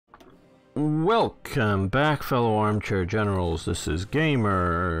Welcome back, fellow armchair generals. This is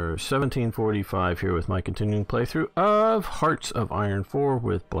Gamer 1745 here with my continuing playthrough of Hearts of Iron 4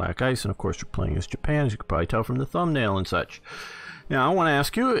 with Black Ice, and of course we're playing as Japan, as you can probably tell from the thumbnail and such. Now I want to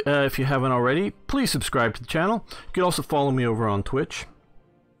ask you, if you haven't already, please subscribe to the channel. You can also follow me over on Twitch.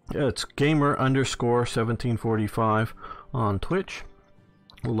 It's Gamer_1745 on Twitch.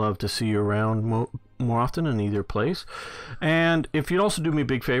 Love to see you around more often in either place. And if you'd also do me a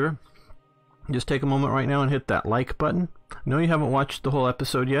big favor, just take a moment right now and hit that like button. I know you haven't watched the whole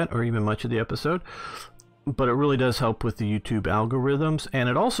episode yet, or even much of the episode, but it really does help with the YouTube algorithms, and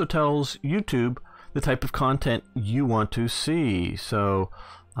it also tells YouTube the type of content you want to see. So,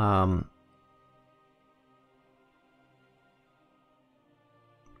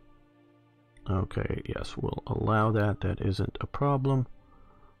 okay, yes, we'll allow that. That isn't a problem.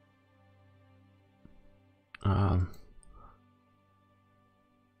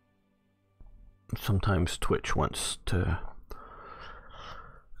 Sometimes Twitch wants to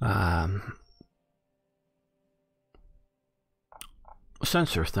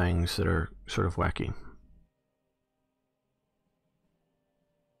censor things that are sort of wacky.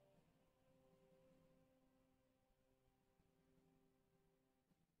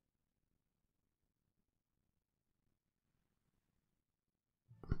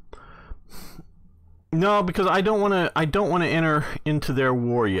 No, because I don't want to enter into their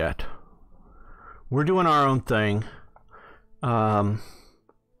war yet. We're doing our own thing. I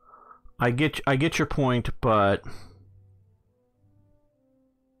get your point, but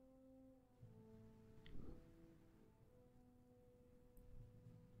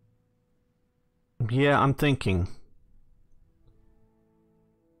yeah, I'm thinking.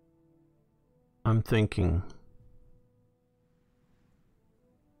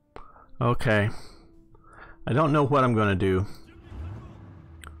 Okay. I don't know what I'm going to do,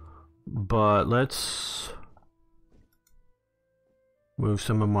 but let's move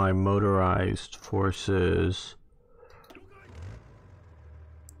some of my motorized forces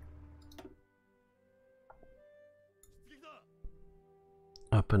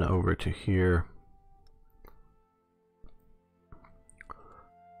up and over to here.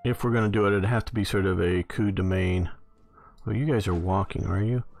 If we're going to do it, it'd have to be sort of a coup de main. Well, you guys are walking, are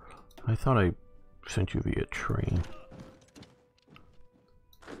you? I thought I sent you via train.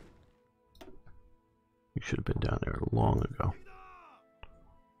 You should have been down there long ago.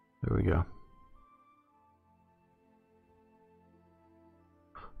 There we go.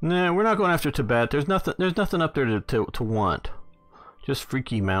 Nah, we're not going after Tibet. There's nothing up there to want. Just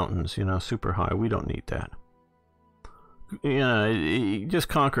freaky mountains, you know, super high. We don't need that. Yeah, just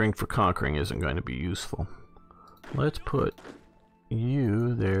conquering for conquering isn't going to be useful. Let's put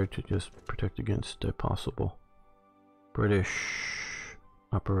you there to just protect against a possible British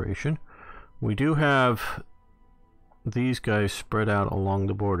operation. We do have these guys spread out along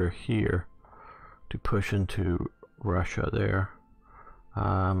the border here to push into Russia there.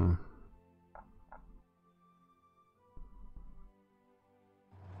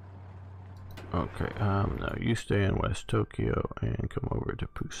 Okay, no, you stay in West Tokyo and come over to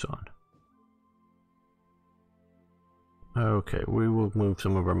Busan. Okay, we will move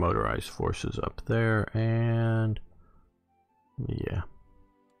some of our motorized forces up there, and yeah.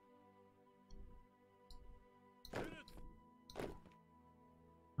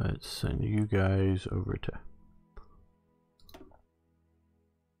 Let's send you guys over to...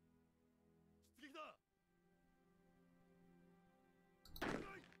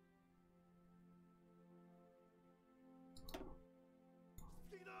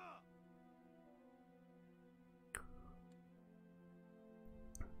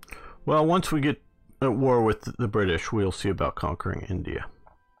 Well, once we get at war with the British, we'll see about conquering India.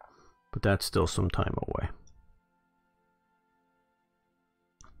 But that's still some time away.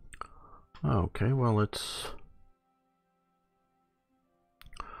 Okay, well,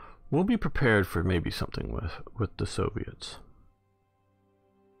 we'll be prepared for maybe something with the Soviets.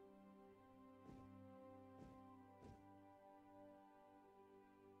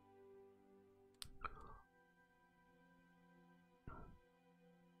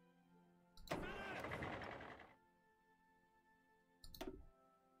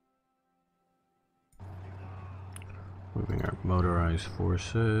 Moving our motorized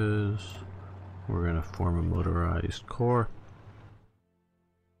forces. We're going to form a motorized corps.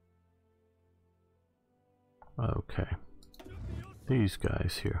 Okay. These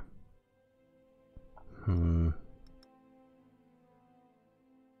guys here.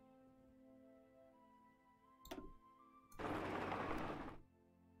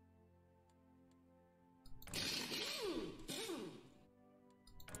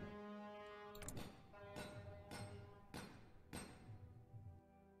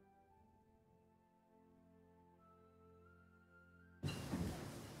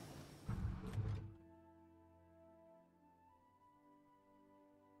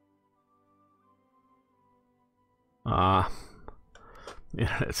 Yeah,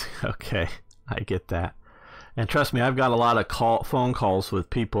 it's okay. I get that. And trust me, I've got a lot of phone calls with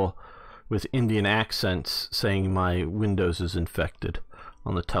people with Indian accents saying my Windows is infected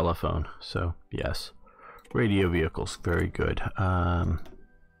on the telephone. So, yes. Radio vehicles, very good.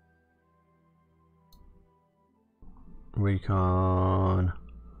 Recon.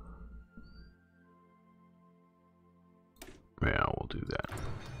 Yeah, we'll do that.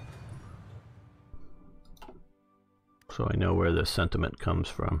 So I know where the sentiment comes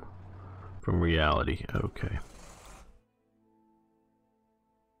from reality. Okay.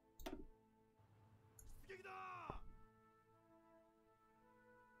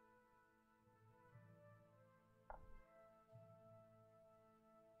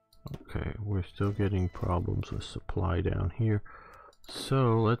 Okay, we're still getting problems with supply down here.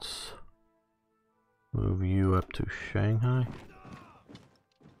 So let's move you up to Shanghai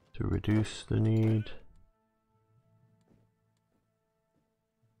to reduce the need.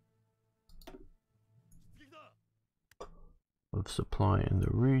 Of supply in the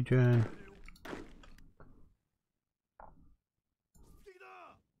region.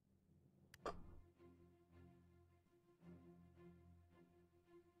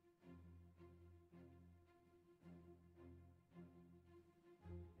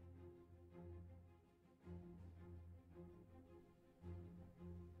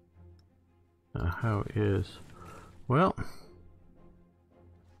 How is... Well,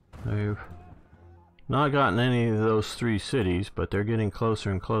 they've not gotten any of those 3 cities, but they're getting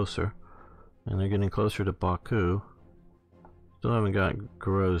closer and closer. And they're getting closer to Baku. Still haven't got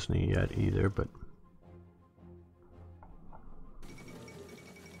Grozny yet either, but...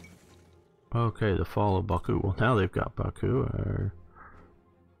 Okay, the fall of Baku. Well, now they've got Baku.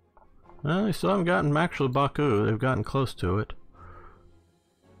 Well, they still haven't gotten actually Baku. They've gotten close to it.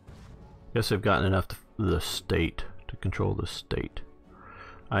 Guess they've gotten enough to the state, to control the state.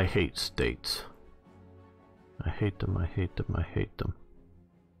 I hate states. I hate them, I hate them, I hate them.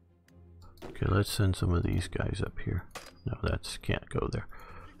 Okay, let's send some of these guys up here. No, that's can't go there.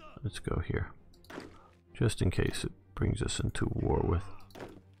 Let's go here. Just in case it brings us into war with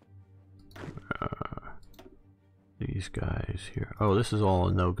these guys here. Oh, this is all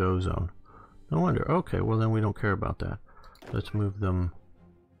a no-go zone. No wonder. Okay, well then we don't care about that. Let's move them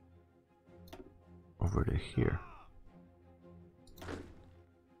over to here.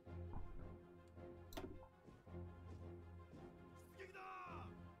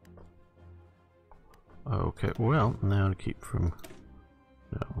 Okay, well, now to keep from...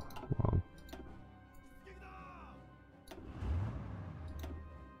 No, wrong.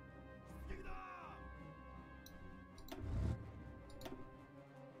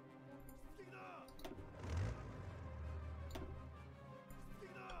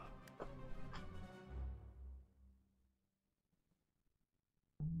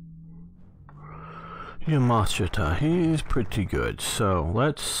 Yamashita, he's pretty good. So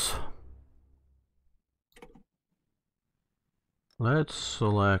let's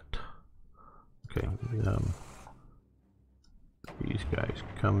select. Okay, these guys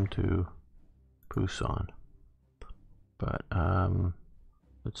come to Busan, but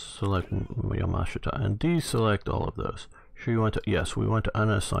let's select Yamashita and deselect all of those. Sure, you want to? Yes, we want to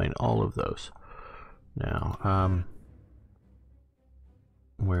unassign all of those. Now,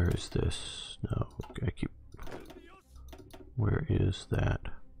 where is this? No, okay, I keep. Where is that?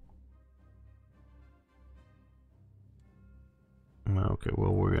 Okay,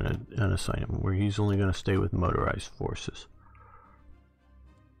 well, we're gonna unassign him. Where he's only gonna stay with motorized forces.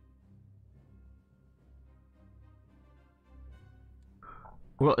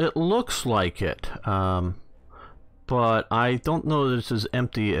 Well, it looks like it, but I don't know that it's as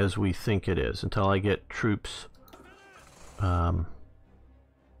empty as we think it is until I get troops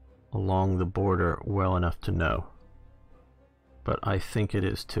along the border well enough to know. But I think it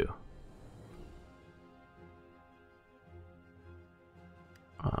is too.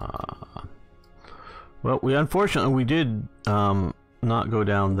 Well, unfortunately we did not go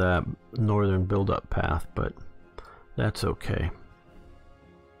down that northern build-up path, but that's okay.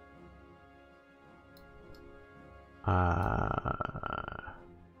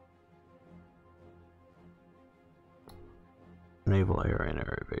 Naval, air, and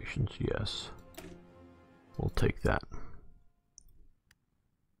air evasions, yes. We'll take that.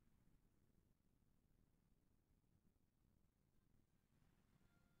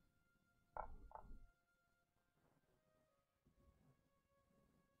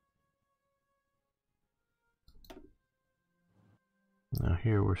 Now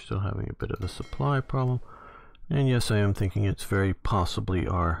here we're still having a bit of a supply problem. And yes, I am thinking it's very possibly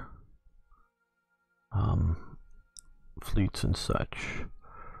our fleets and such.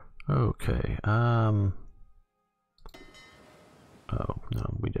 Okay. Oh no,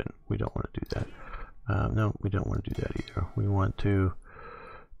 we didn't. We don't want to do that. No, we don't want to do that either. We want to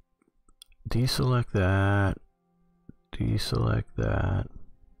deselect that. Deselect that.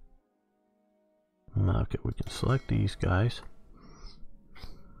 Okay, we can select these guys.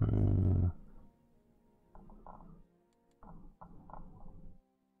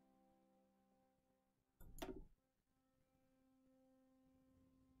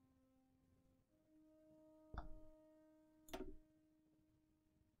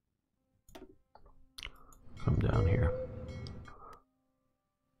 Come down here.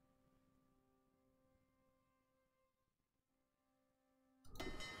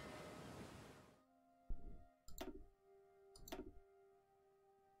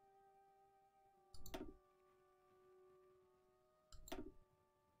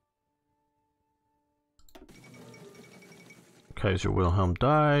 Kaiser Wilhelm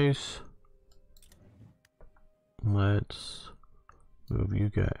dies. Let's move you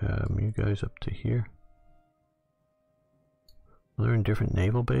guys up to here. They're in different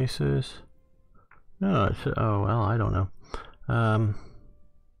naval bases. No, oh well, I don't know.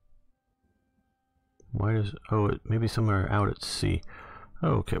 Why does maybe somewhere out at sea?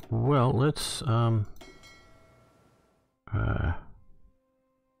 Okay, well let's no,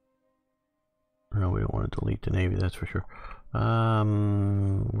 we don't want to delete the Navy, that's for sure.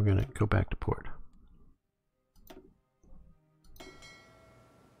 We're gonna go back to port.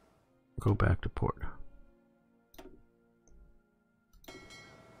 Go back to port.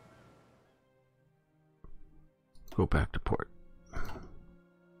 Go back to port.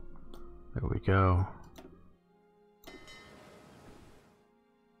 There we go.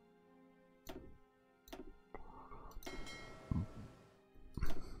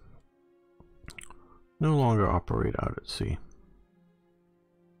 No longer operate out at sea.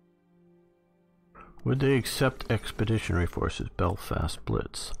 Would they accept expeditionary forces? Belfast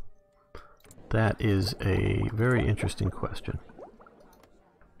Blitz. That is a very interesting question.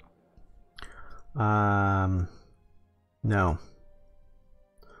 No.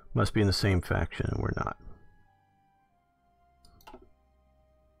 Must be in the same faction, and we're not.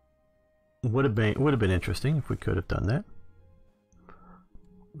 Would have been interesting if we could have done that.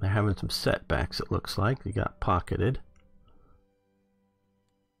 They're having some setbacks, it looks like. They got pocketed.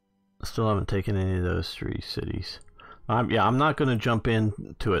 Still haven't taken any of those 3 cities. Yeah, I'm not going to jump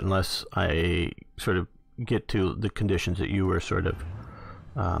into it unless I sort of get to the conditions that you were sort of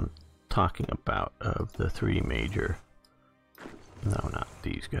talking about of the 3 major. No, not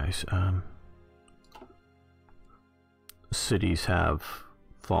these guys. Cities have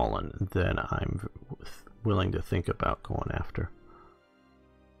fallen. Then I'm willing to think about going after.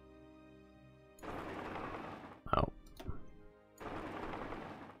 Oh.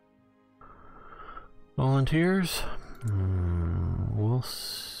 Volunteers? We'll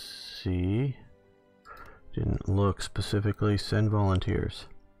see. Didn't look specifically. Send volunteers.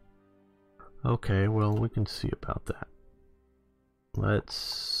 Okay, well, we can see about that. Let's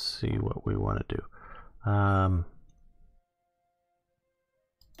see what we want to do.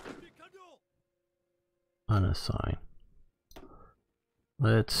 Unassign.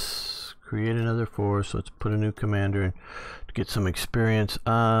 Let's create another force. Let's put a new commander in to get some experience.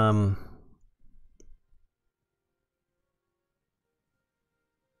 Yeah,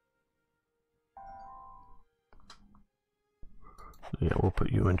 we'll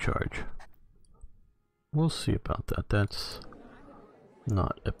put you in charge. We'll see about that. That's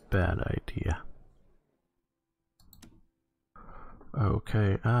not a bad idea.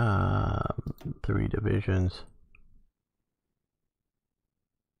 Okay, 3 divisions.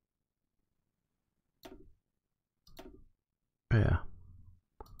 Yeah.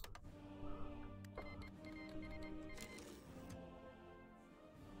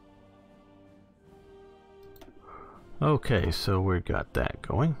 Okay, so we got that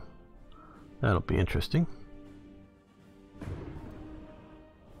going. That'll be interesting.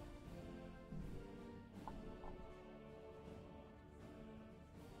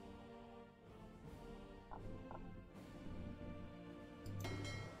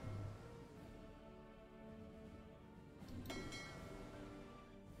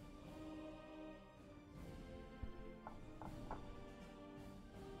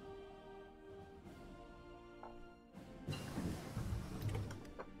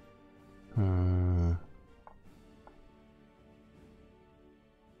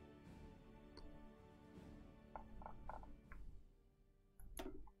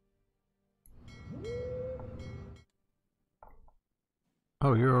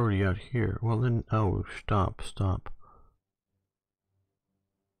 Oh, you're already out here. Well then, oh, stop.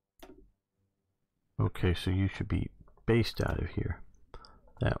 Okay, so you should be based out of here.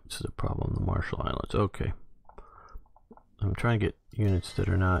 That's the problem, the Marshall Islands. Okay. I'm trying to get units that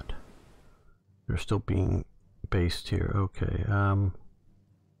are not... They're still being based here. Okay.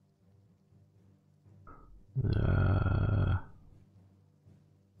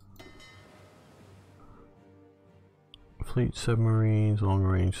 Fleet submarines,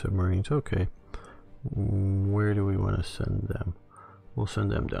 long-range submarines. Okay. Where do we want to send them? We'll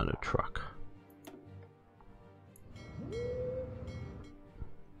send them down a truck.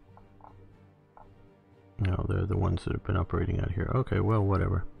 No, they're the ones that have been operating out here. Okay, well,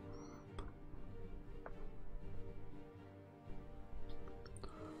 whatever.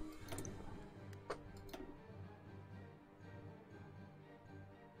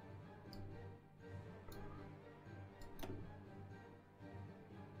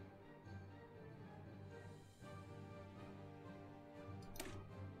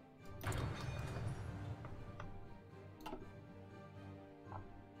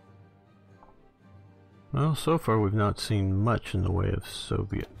 Well, so far we've not seen much in the way of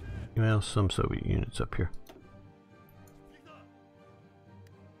Soviet, well, some Soviet units up here.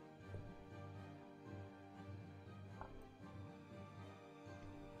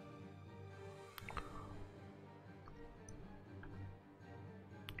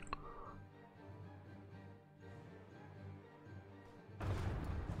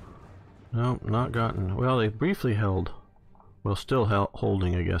 No, not gotten. Well, they briefly held, well, still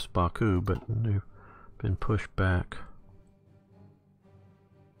holding, I guess, Baku, but they've been pushed back.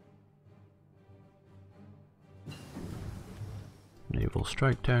 Naval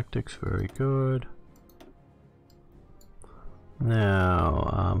strike tactics, very good.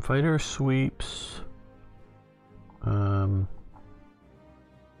 Now, fighter sweeps.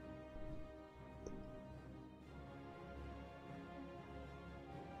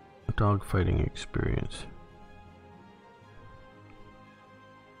 Dogfighting experience.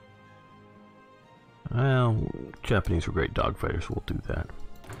 Well, Japanese are great dogfighters, we'll do that.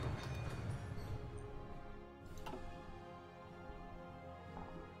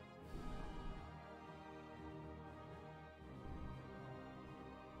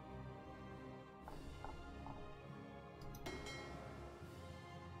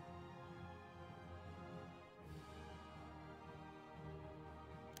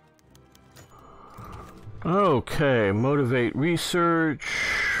 Okay, motivate research.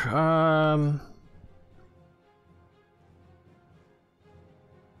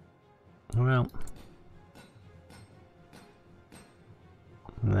 Well,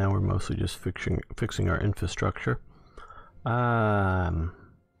 now we're mostly just fixing our infrastructure.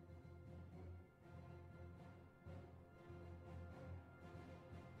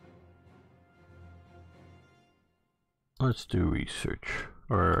 Let's do research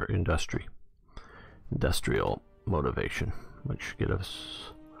or industry. Industrial motivation, which should get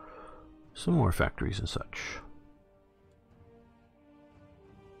us some more factories and such.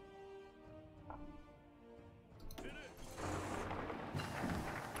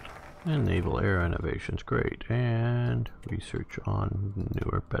 And naval air innovations, great. And research on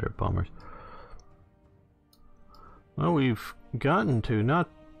newer, better bombers. Well, we've gotten to not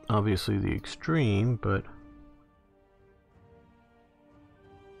obviously the extreme, but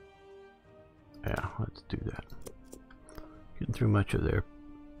yeah, let's do that. Getting through much of their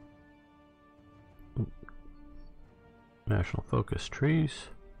national focus trees.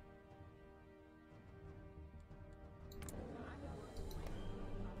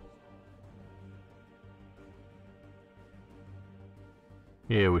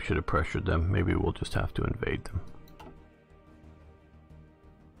 Yeah, we should have pressured them. Maybe we'll just have to invade them.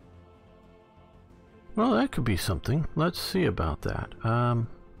 Well, that could be something. Let's see about that.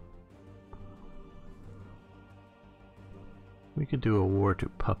 We could do a war to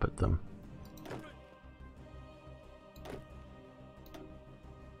puppet them.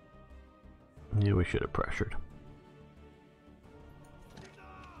 Yeah, we should have pressured.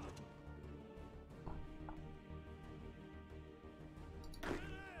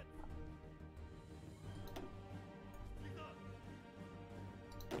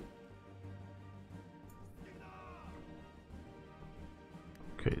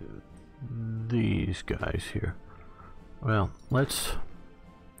 Okay, these guys here. Well, we're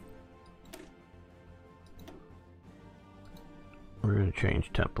going to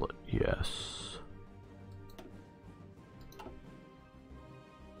change template, yes.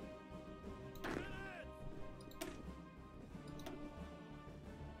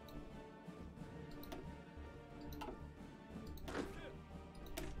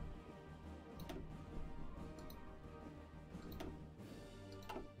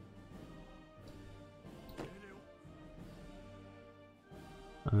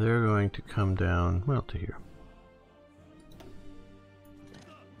 going to come down, well, to here.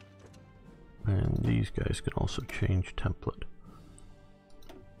 And these guys can also change template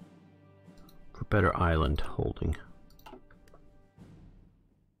for better island holding.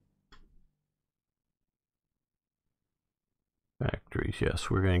 Factories, yes,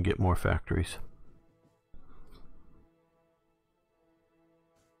 we're going to get more factories.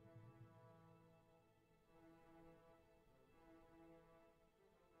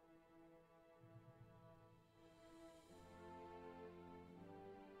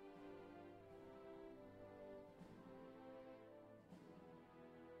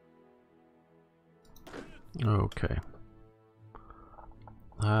 Okay.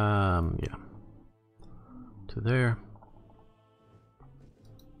 Yeah. To there.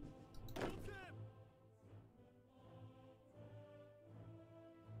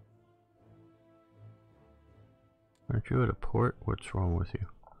 Aren't you at a port? What's wrong with you?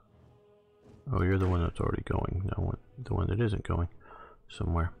 Oh, you're the one that's already going. No, the one that isn't going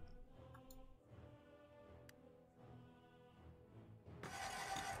somewhere.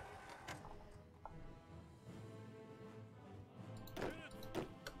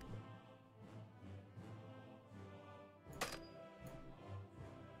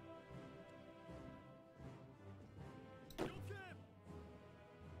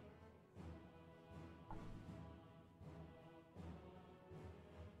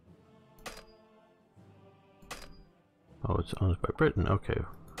 Oh, it's owned by Britain. Okay.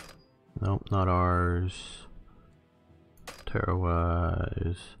 Nope, not ours. Tarawa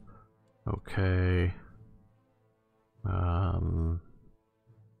is okay.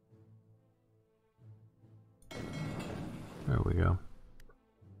 There we go.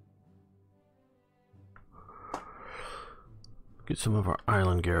 Get some of our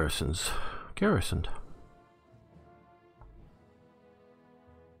island garrisons garrisoned.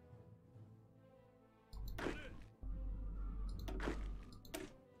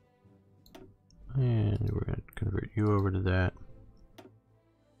 And we're going to convert you over to that.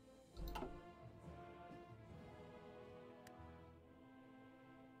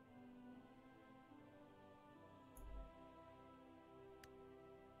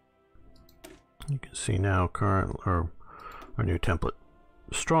 You can see now our new template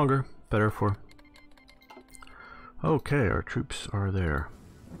stronger, better for. Okay, our troops are there.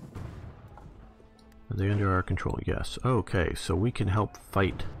 Are they under our control? Yes. Okay, so we can help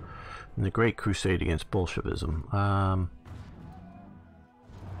fight in the Great Crusade against Bolshevism.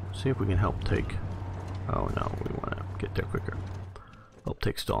 See if we can help take. Oh no, we want to get there quicker. Help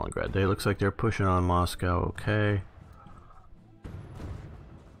take Stalingrad. They looks like they're pushing on Moscow. Okay.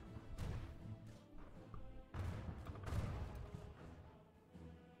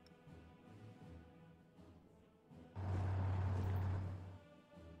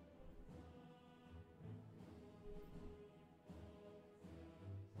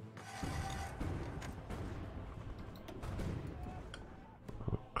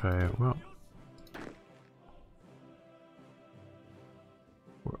 Okay, well,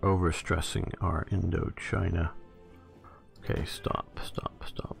 we're overstressing our Indochina. Okay, stop, stop,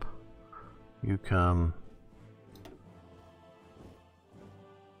 stop. You come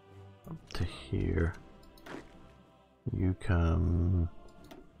up to here. You come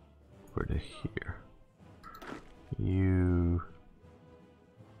over to here. You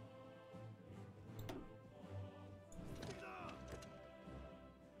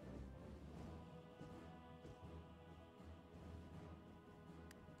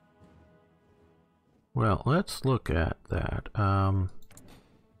well, let's look at that.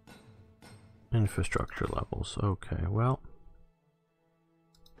 Infrastructure levels. Okay, well.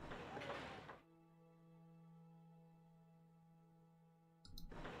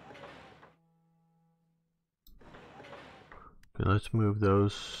 Okay, let's move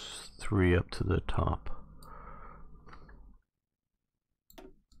those three up to the top.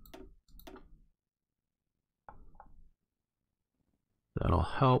 That'll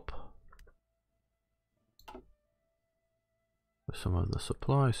help with some of the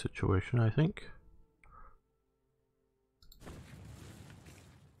supply situation, I think.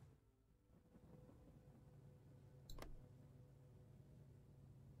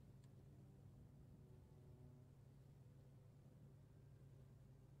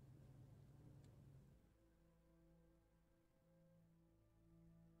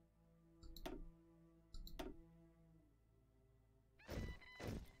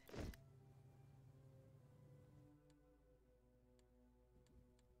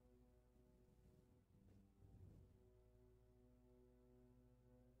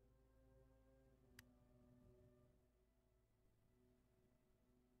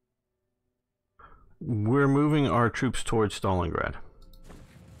 we're moving our troops towards Stalingrad.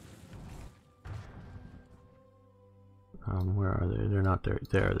 Where are they? They're not there.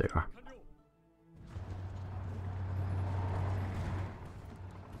 There they are.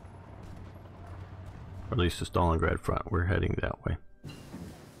 Or at least the Stalingrad front. We're heading that way.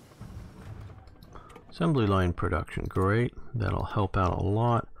 Assembly line production. Great. That'll help out a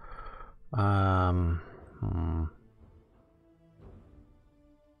lot.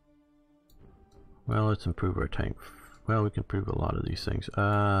 Well, let's improve our tank. Well, we can improve a lot of these things.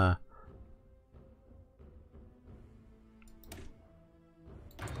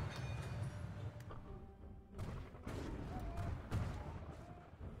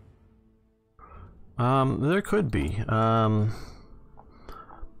 There could be.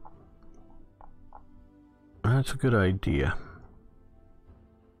 That's a good idea.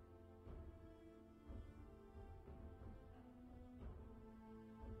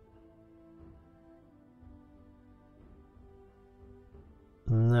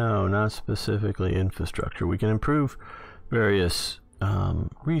 No, not specifically infrastructure. We can improve various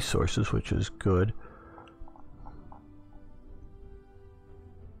resources, which is good.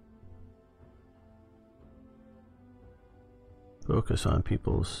 Focus on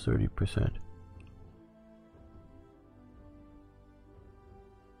people's 30%.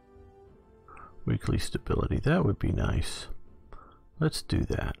 Weekly stability, that would be nice. Let's do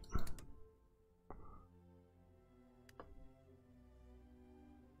that.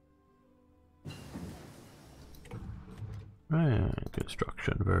 And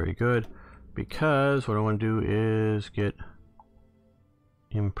construction, very good. Because what I want to do is get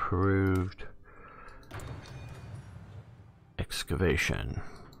improved excavation.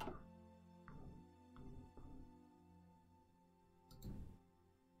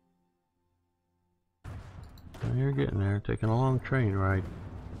 You're getting there, taking a long train ride.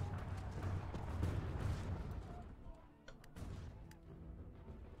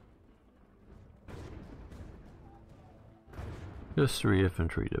 Just 3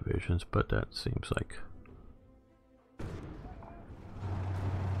 infantry divisions, but that seems like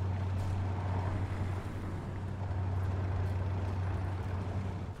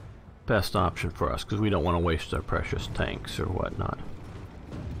best option for us, because we don't want to waste our precious tanks or whatnot.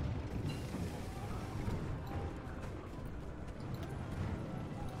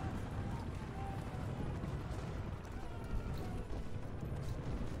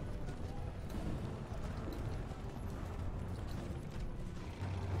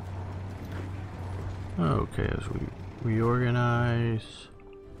 Okay, as we reorganize.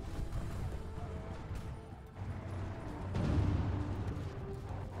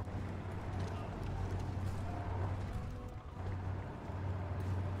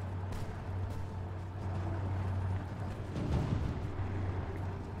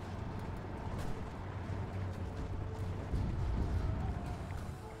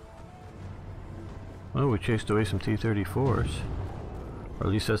 Well, we chased away some T-34s. Or at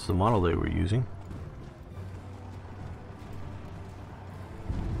least that's the model they were using.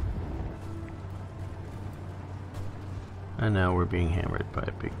 And now we're being hammered by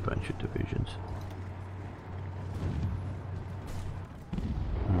a big bunch of divisions.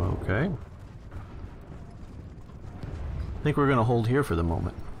 Okay. I think we're going to hold here for the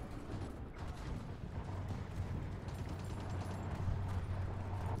moment.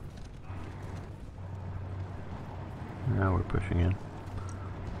 Now we're pushing in.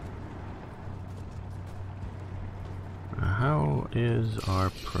 How is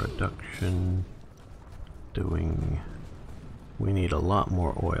our production doing? We need a lot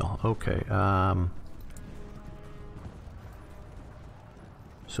more oil. Okay,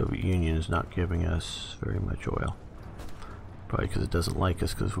 Soviet Union is not giving us very much oil. Probably because it doesn't like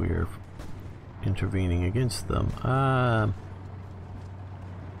us because we are intervening against them.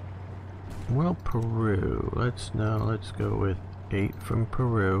 Well, Peru. Let's go with 8 from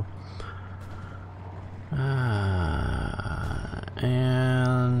Peru.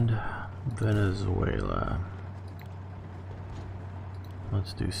 And Venezuela.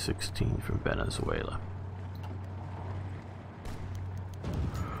 Let's do 16 from Venezuela.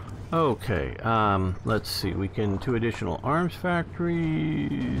 Okay, let's see. We can 2 additional arms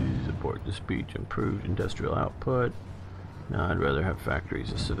factories, support the speech, improved industrial output. No, I'd rather have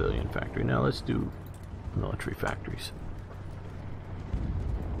factories, a civilian factory. Now let's do military factories.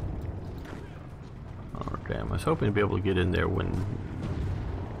 Oh damn, I was hoping to be able to get in there when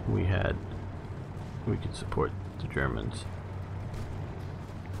we could support the Germans.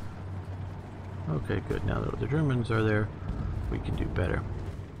 Okay, good. Now that the Germans are there, we can do better.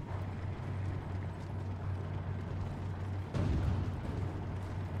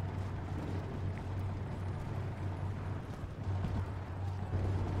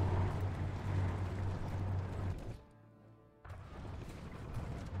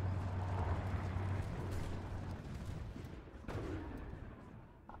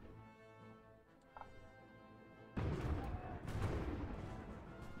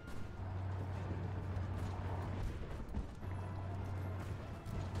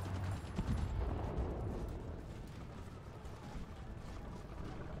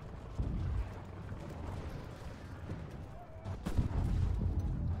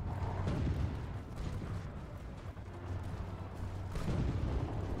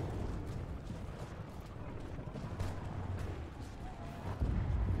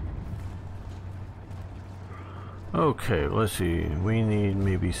 Okay, let's see. We need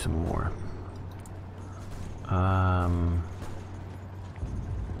maybe some more. So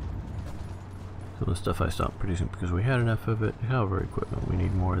the stuff I stopped producing because we had enough of it. Cavalry equipment, we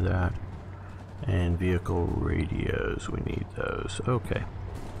need more of that. And vehicle radios, we need those. Okay.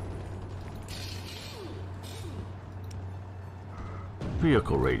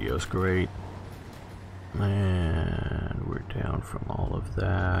 Vehicle radios, great. And we're down from all of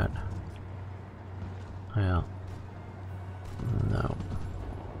that. Well, no.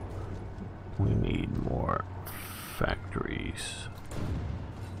 We need more factories.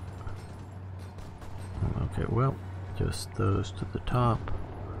 Okay, well, just those to the top.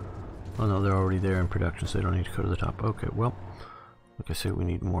 Oh no, they're already there in production, so they don't need to go to the top. Okay, well, like I say, we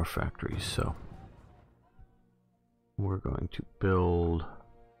need more factories, so we're going to build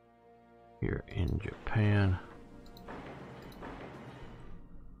here in Japan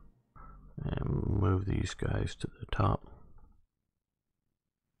and move these guys to the top.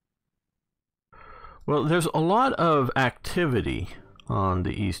 Well, there's a lot of activity on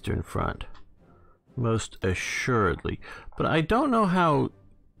the Eastern Front, most assuredly, but I don't know how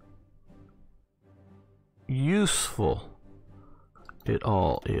useful it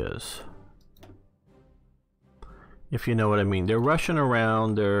all is, if you know what I mean. They're rushing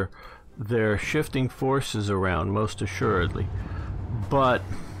around, they're shifting forces around, most assuredly, but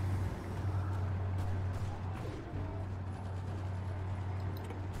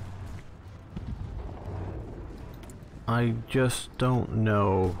I just don't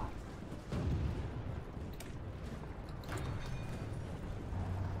know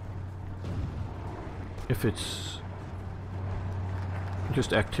if it's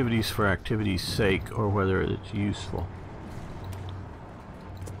just activities for activity's sake or whether it's useful.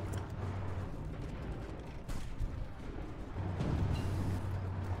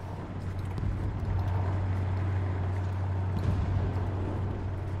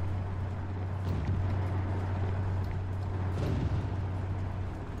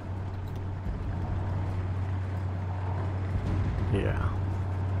 Yeah.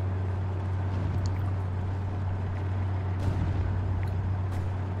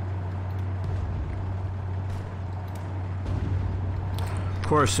 Of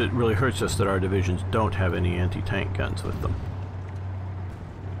course, it really hurts us that our divisions don't have any anti-tank guns with them.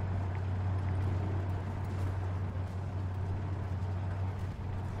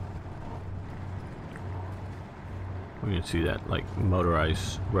 We can see that, like,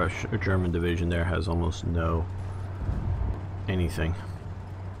 motorized Rush or German division there has almost no anything.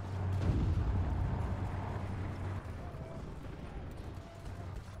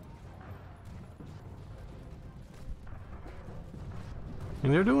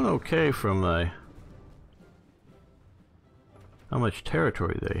 And they're doing okay from a how much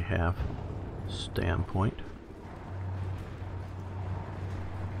territory they have standpoint.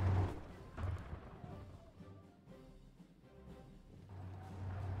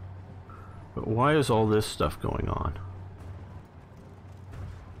 But why is all this stuff going on?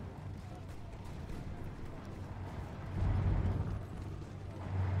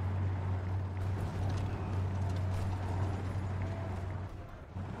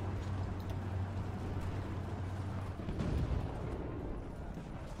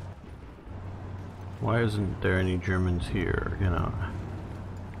 Why isn't there any Germans here, you know?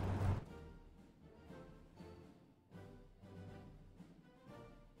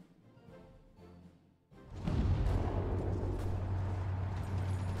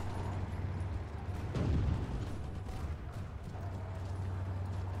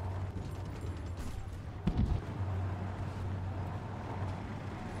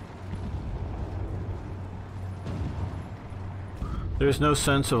 There's no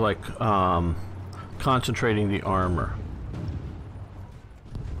sense of, like, concentrating the armor.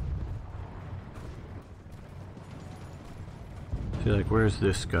 See, like, where's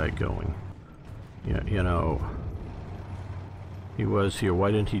this guy going? Yeah, you know, he was here.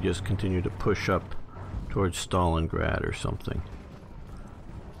 Why didn't he just continue to push up towards Stalingrad or something?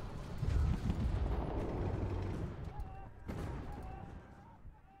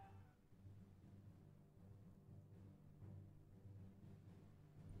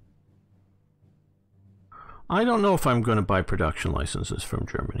 I don't know if I'm going to buy production licenses from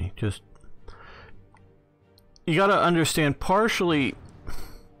Germany. Just, you got to understand, partially,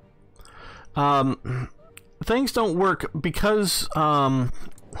 things don't work because, well,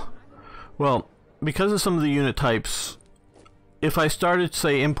 because of some of the unit types. If I started,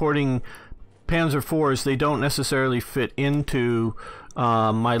 say, importing Panzer IVs, they don't necessarily fit into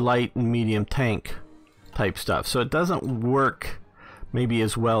my light and medium tank type stuff. So it doesn't work maybe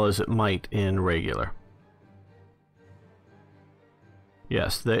as well as it might in regular.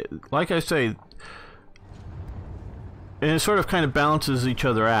 yes, they, like I say, and it sort of kind of balances each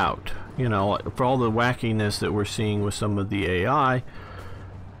other out. You know, for all the wackiness that we're seeing with some of the AI,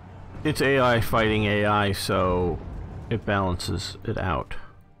 it's AI fighting AI, so it balances it out.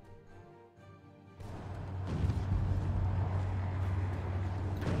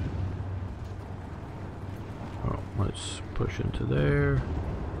 Oh, let's push into there.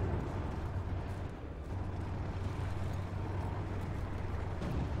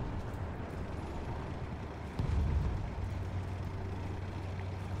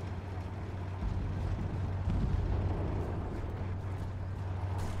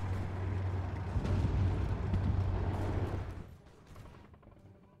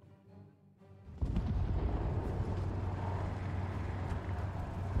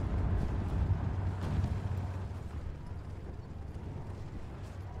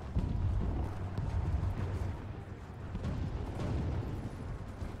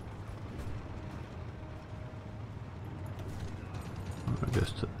 I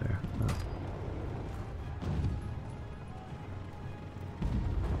guess to there. Oh.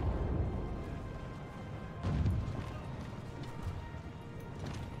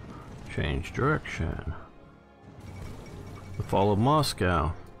 Change direction. The fall of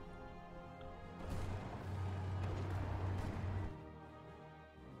Moscow.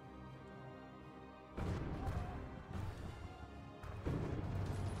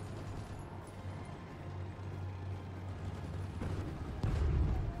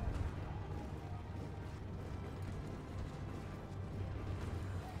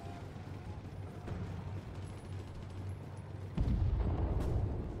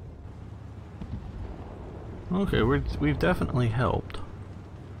 Okay, we've definitely helped.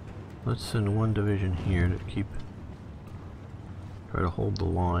 Let's send one division here to try to hold the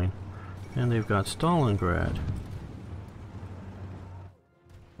line. And they've got Stalingrad.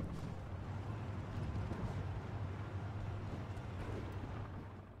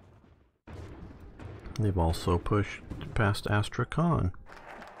 They've also pushed past Astrakhan.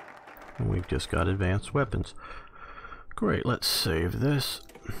 And we've just got advanced weapons. Great, let's save this.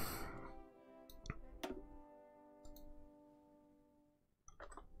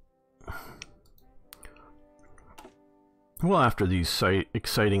 Well, after these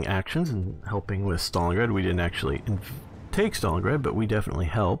exciting actions and helping with Stalingrad, we didn't actually take Stalingrad, but we definitely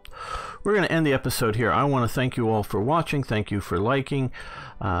helped. We're going to end the episode here. I want to thank you all for watching. Thank you for liking.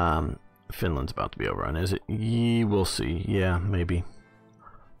 Finland's about to be overrun, is it? We'll see. Yeah, maybe.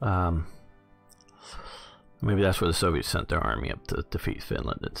 Maybe that's where the Soviets sent their army up to defeat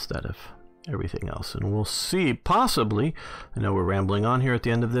Finland instead of everything else. And we'll see, possibly, I know we're rambling on here at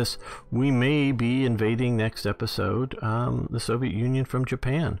the end of this, we may be invading next episode the Soviet Union from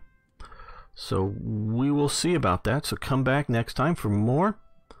Japan. So we will see about that. So come back next time for more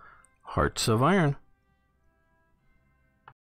Hearts of Iron.